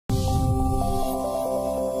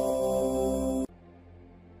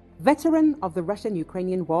Veteran of the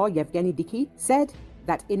Russian-Ukrainian war, Yevgeny Diky, said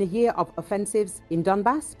that in a year of offensives in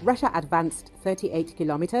Donbass, Russia advanced 38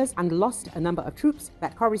 kilometers and lost a number of troops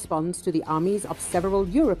that corresponds to the armies of several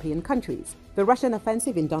European countries. The Russian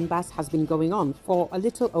offensive in Donbass has been going on for a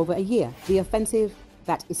little over a year. The offensive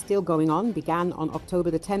that is still going on began on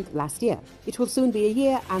October the 10th last year. It will soon be a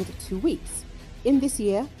year and 2 weeks. In this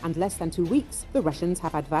year and less than 2 weeks, the Russians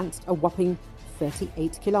have advanced a whopping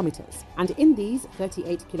 38 kilometers. And in these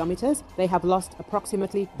 38 kilometers, they have lost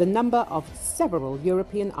approximately the number of several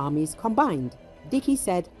European armies combined, Diky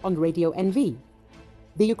said on Radio NV.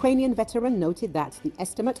 The Ukrainian veteran noted that the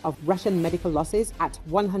estimate of Russian medical losses at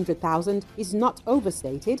 100,000 is not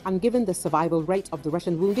overstated, and given the survival rate of the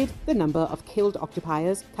Russian wounded, the number of killed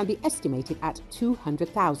occupiers can be estimated at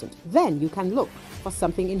 200,000. Then you can look for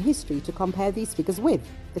something in history to compare these figures with.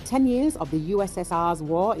 The 10 years of the USSR's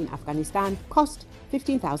war in Afghanistan cost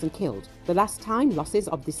 15,000 killed. The last time losses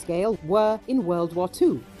of this scale were in World War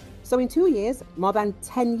II. So in 2 years, more than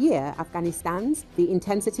 10-year Afghanistan's, the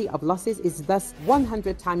intensity of losses is thus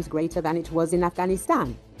 100 times greater than it was in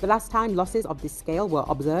Afghanistan. The last time losses of this scale were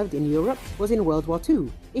observed in Europe was in World War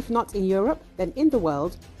II. If not in Europe, then in the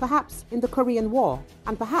world, perhaps in the Korean War,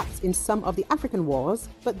 and perhaps in some of the African wars,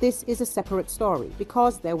 but this is a separate story,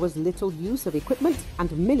 because there was little use of equipment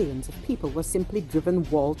and millions of people were simply driven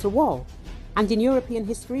wall to wall. And in European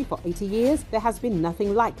history for 80 years, there has been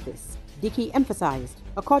nothing like this, Diky emphasized.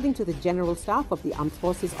 According to the General Staff of the Armed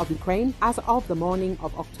Forces of Ukraine, as of the morning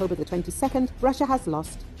of October the 22nd, Russia has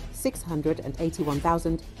lost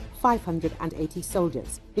 681,580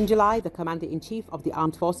 soldiers. In July, the Commander-in-Chief of the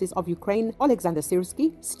Armed Forces of Ukraine, Alexander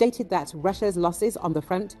Syrsky, stated that Russia's losses on the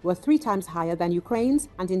front were 3 times higher than Ukraine's,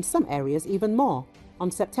 and in some areas even more.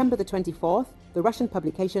 On September the 24th, the Russian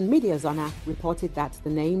publication Media Zona reported that the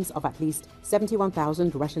names of at least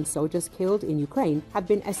 71,000 Russian soldiers killed in Ukraine had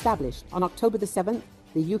been established. On October the 7th,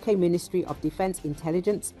 the UK Ministry of Defence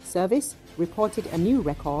Intelligence Service reported a new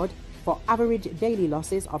record for average daily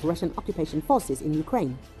losses of Russian occupation forces in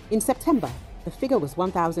Ukraine. In September, the figure was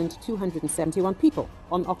 1,271 people.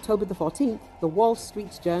 On October the 14th, the Wall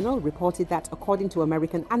Street Journal reported that, according to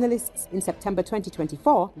American analysts, in September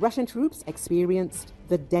 2024, Russian troops experienced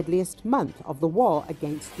the deadliest month of the war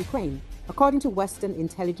against Ukraine. According to Western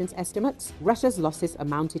intelligence estimates, Russia's losses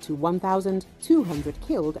amounted to 1,200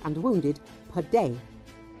 killed and wounded per day.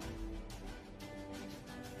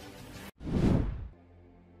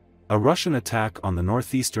 A Russian attack on the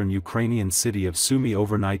northeastern Ukrainian city of Sumy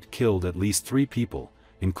overnight killed at least 3 people,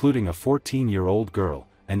 including a 14-year-old girl,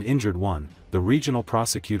 and injured 1, the regional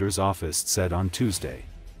prosecutor's office said on Tuesday.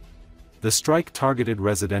 The strike targeted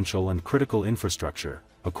residential and critical infrastructure,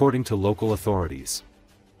 according to local authorities.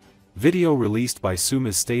 Video released by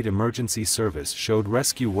Sumy's State Emergency Service showed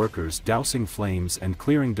rescue workers dousing flames and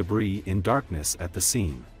clearing debris in darkness at the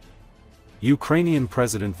scene. Ukrainian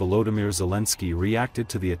President Volodymyr Zelensky reacted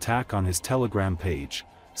to the attack on his Telegram page,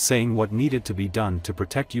 saying what needed to be done to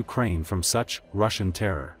protect Ukraine from such Russian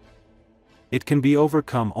terror. It can be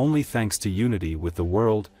overcome only thanks to unity with the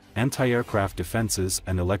world, anti-aircraft defenses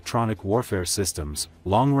and electronic warfare systems,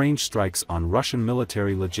 long-range strikes on Russian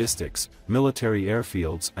military logistics, military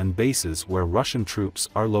airfields and bases where Russian troops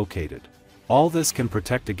are located. All this can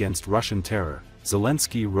protect against Russian terror,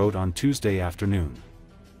 Zelensky wrote on Tuesday afternoon.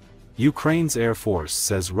 Ukraine's Air Force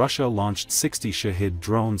says Russia launched 60 Shahid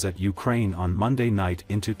drones at Ukraine on Monday night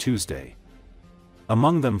into Tuesday.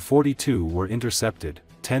 Among them 42 were intercepted,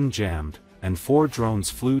 10 jammed, and 4 drones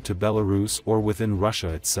flew to Belarus or within Russia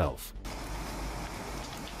itself.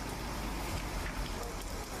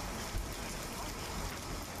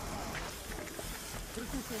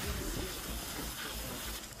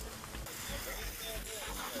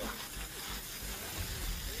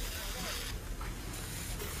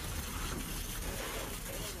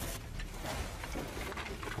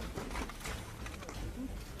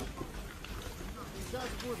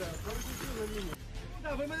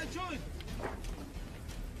 Ви мене чуєте?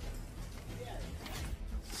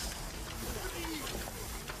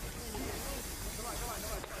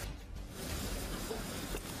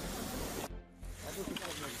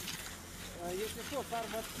 Если что,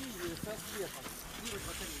 фармаци со светом.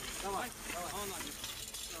 Давай, давай.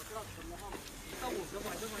 Трактор ногам. Давай.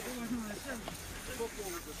 По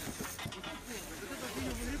поводу. Вот это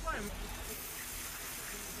мы выгребаем.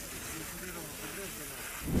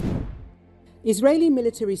 Israeli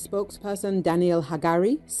military spokesperson Daniel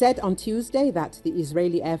Hagari said on Tuesday that the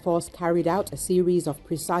Israeli Air Force carried out a series of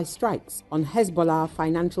precise strikes on Hezbollah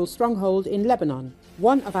financial stronghold in Lebanon.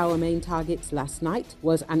 One of our main targets last night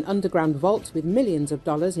was an underground vault with millions of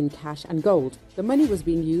dollars in cash and gold. The money was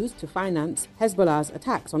being used to finance Hezbollah's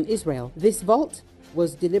attacks on Israel. This vault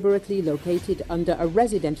was deliberately located under a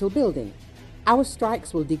residential building. Our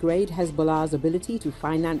strikes will degrade Hezbollah's ability to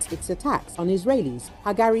finance its attacks on Israelis,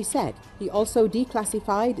 Hagari said. He also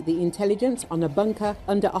declassified the intelligence on a bunker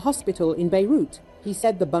under a hospital in Beirut. He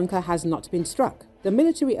said the bunker has not been struck. The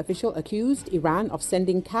military official accused Iran of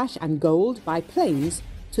sending cash and gold by planes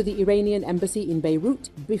to the Iranian embassy in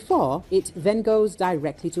Beirut before it then goes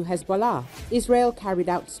directly to Hezbollah. Israel carried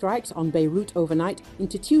out strikes on Beirut overnight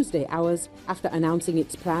into Tuesday hours after announcing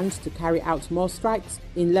its plans to carry out more strikes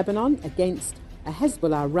in Lebanon against a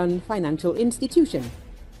Hezbollah-run financial institution.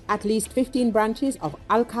 At least 15 branches of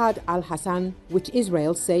Al-Qad al-Hassan, which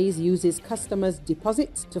Israel says uses customers'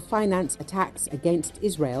 deposits to finance attacks against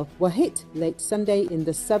Israel, were hit late Sunday in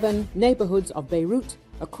the southern neighborhoods of Beirut,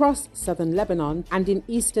 across southern Lebanon and in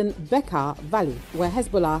eastern Bekaa Valley, where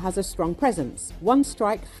Hezbollah has a strong presence. One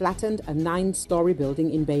strike flattened a 9-story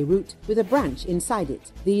building in Beirut with a branch inside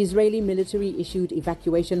it. The Israeli military issued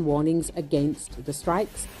evacuation warnings against the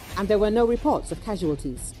strikes, and there were no reports of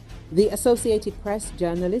casualties. The Associated Press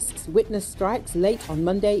journalists witnessed strikes late on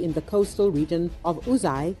Monday in the coastal region of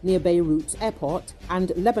Uzai near Beirut's airport,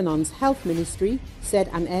 and Lebanon's health ministry said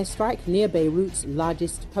an airstrike near Beirut's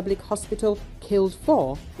largest public hospital killed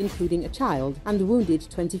 4, including a child, and wounded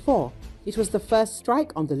 24. It was the first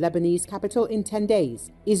strike on the Lebanese capital in 10 days.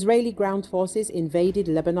 Israeli ground forces invaded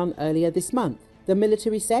Lebanon earlier this month. The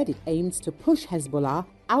military said it aims to push Hezbollah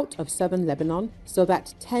out of southern Lebanon so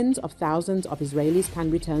that tens of thousands of Israelis can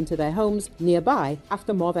return to their homes nearby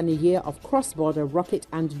after more than a year of cross-border rocket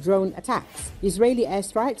and drone attacks. Israeli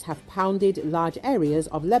airstrikes have pounded large areas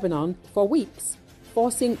of Lebanon for weeks,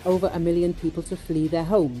 forcing over 1 million people to flee their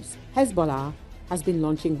homes. Hezbollah has been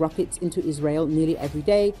launching rockets into Israel nearly every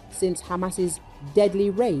day since Hamas's deadly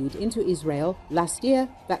raid into Israel last year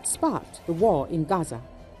that sparked the war in Gaza.